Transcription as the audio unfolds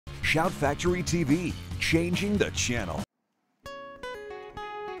Shout Factory TV, changing the channel.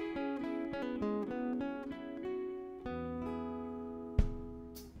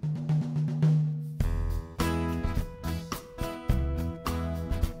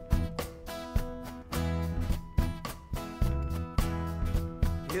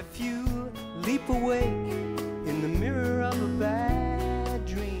 If you leap awake in the mirror of a bad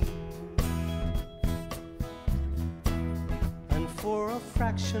dream, and for a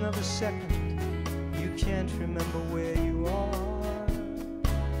fraction of a second you can't remember where you are,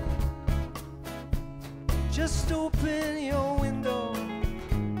 just open your window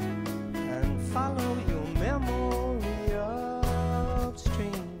and follow your memory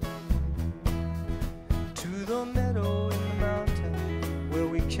upstream to the meadow in the mountain where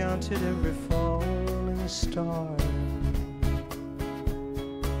we counted every falling star.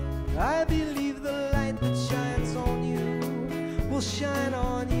 I believe the light that shines on you will shine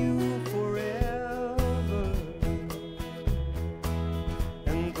on you forever.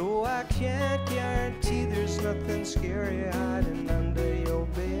 And though I can't guarantee there's nothing scary hiding under your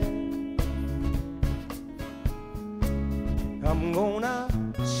bed, I'm gonna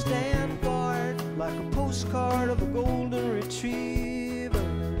stand guard like a postcard of a golden retriever,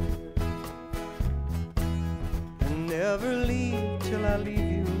 and never leave till I leave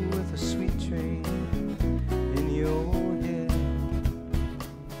you with a sweet dream in your head.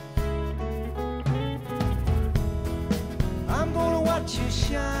 I'm gonna watch you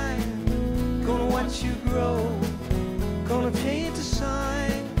shine, gonna watch you grow, gonna paint a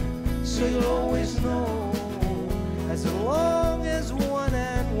sign so you'll always know, as long as 1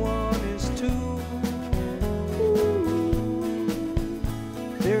 and 1 is 2.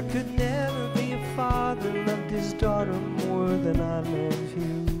 There could never be a father loved his daughter more than I love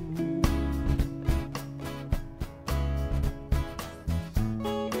you.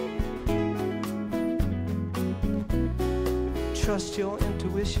 Trust your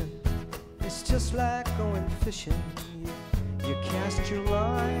intuition, it's just like going fishing. You cast your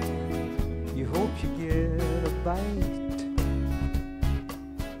line, you hope you get a bite,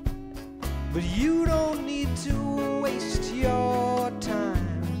 but you don't need to waste your time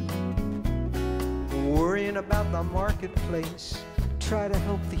worrying about the marketplace. Try to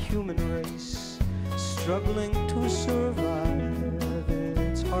help the human race struggling to survive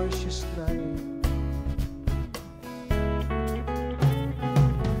its harshest night.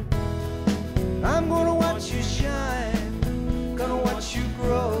 I'm gonna watch you shine, gonna watch you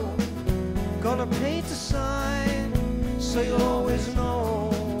grow, gonna paint a sign so you'll always know,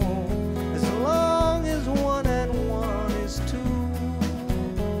 as long as 1 and 1 is 2.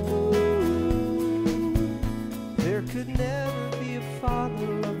 There could never be a father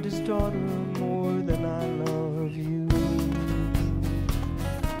loved his daughter more than I love you.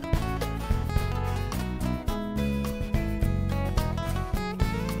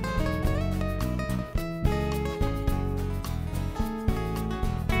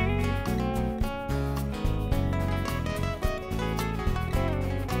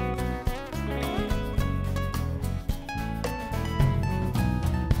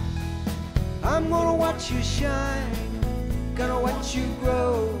 I'm gonna watch you shine, gonna watch you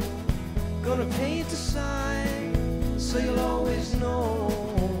grow, gonna paint a sign so you'll always know,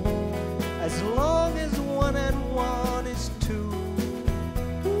 as long as 1 and 1 is 2.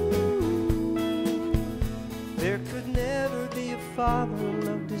 There could never be a father who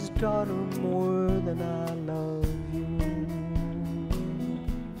loved his daughter more than I love you.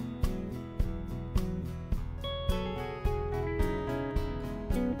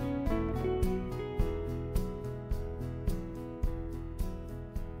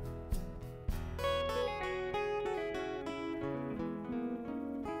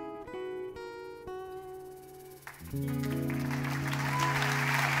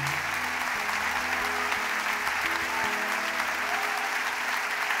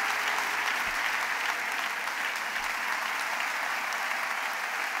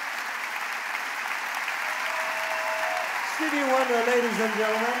 Stevie Wonder, ladies and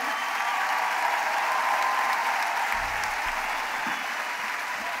gentlemen.